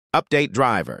Update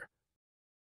driver.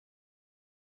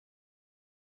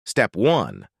 Step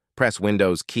 1. Press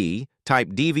Windows key, type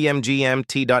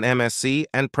dvmgmt.msc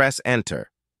and press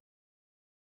Enter.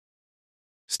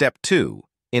 Step 2.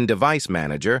 In Device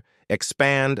Manager,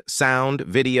 expand Sound,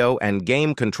 Video, and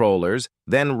Game Controllers,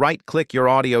 then right-click your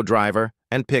audio driver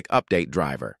and pick Update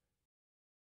driver.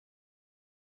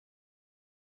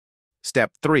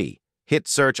 Step 3. Hit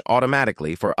Search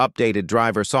automatically for updated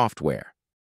driver software.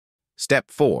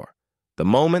 Step 4. The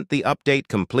moment the update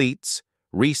completes,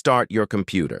 restart your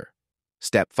computer.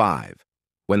 Step 5.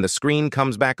 When the screen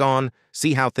comes back on,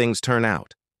 see how things turn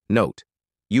out. Note: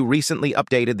 you recently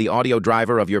updated the audio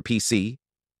driver of your PC?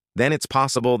 Then it's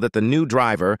possible that the new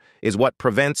driver is what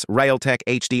prevents Realtek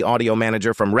HD Audio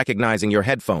Manager from recognizing your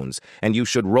headphones, and you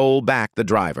should roll back the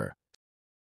driver.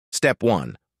 Step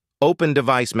 1. Open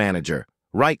Device Manager.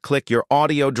 Right-click your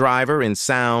audio driver in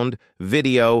Sound,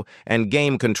 Video, and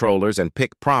Game Controllers and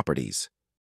pick Properties.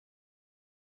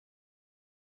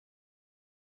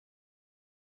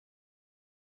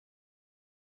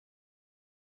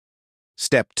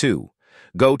 Step 2.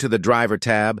 Go to the Driver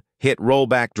tab, hit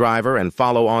Rollback Driver, and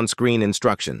follow on-screen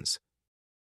instructions.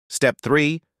 Step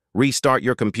 3. Restart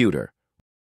your computer.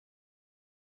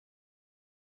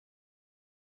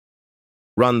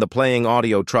 Run the Playing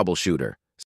Audio Troubleshooter.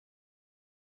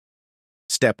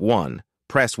 Step 1.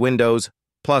 Press Windows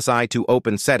 +I to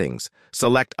open Settings.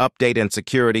 Select Update and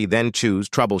Security, then choose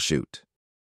Troubleshoot.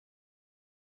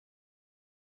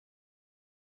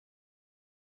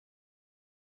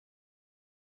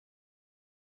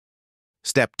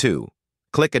 Step 2.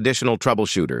 Click Additional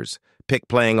Troubleshooters. Pick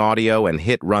Playing Audio and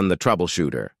hit Run the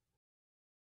Troubleshooter.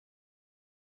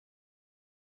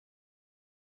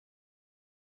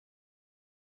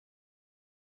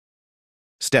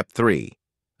 Step 3.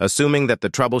 Assuming that the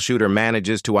troubleshooter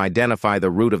manages to identify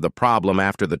the root of the problem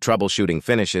after the troubleshooting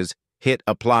finishes, hit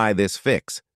Apply this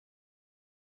fix.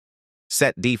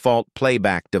 Set Default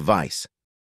Playback Device.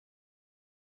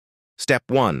 Step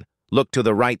 1. Look to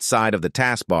the right side of the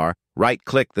taskbar,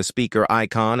 right-click the speaker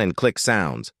icon and click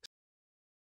Sounds.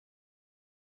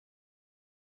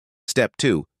 Step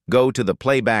 2. Go to the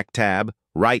Playback tab,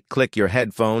 right-click your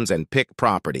headphones and pick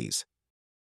Properties.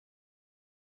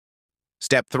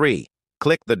 Step 3.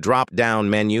 Click the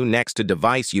drop-down menu next to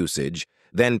Device Usage,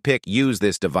 then pick Use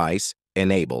this device,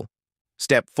 Enable.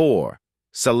 Step 4.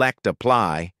 Select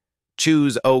Apply,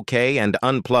 choose OK and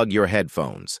unplug your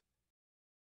headphones.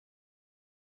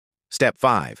 Step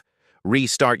 5.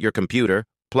 Restart your computer,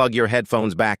 plug your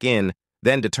headphones back in,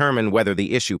 then determine whether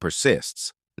the issue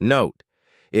persists. Note: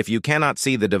 if you cannot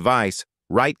see the device,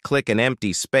 right-click an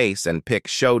empty space and pick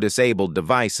Show Disabled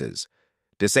Devices.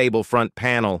 Disable Front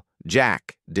Panel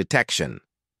Jack Detection.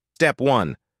 Step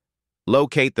 1.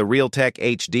 Locate the Realtek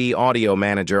HD Audio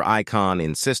Manager icon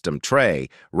in System Tray,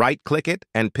 right-click it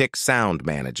and pick Sound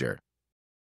Manager.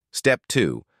 Step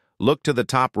 2. Look to the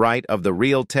top right of the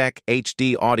Realtek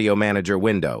HD Audio Manager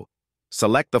window.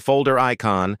 Select the folder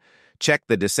icon, check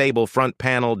the Disable Front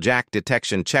Panel Jack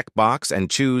Detection checkbox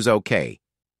and choose OK.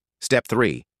 Step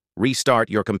 3. Restart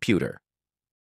your computer.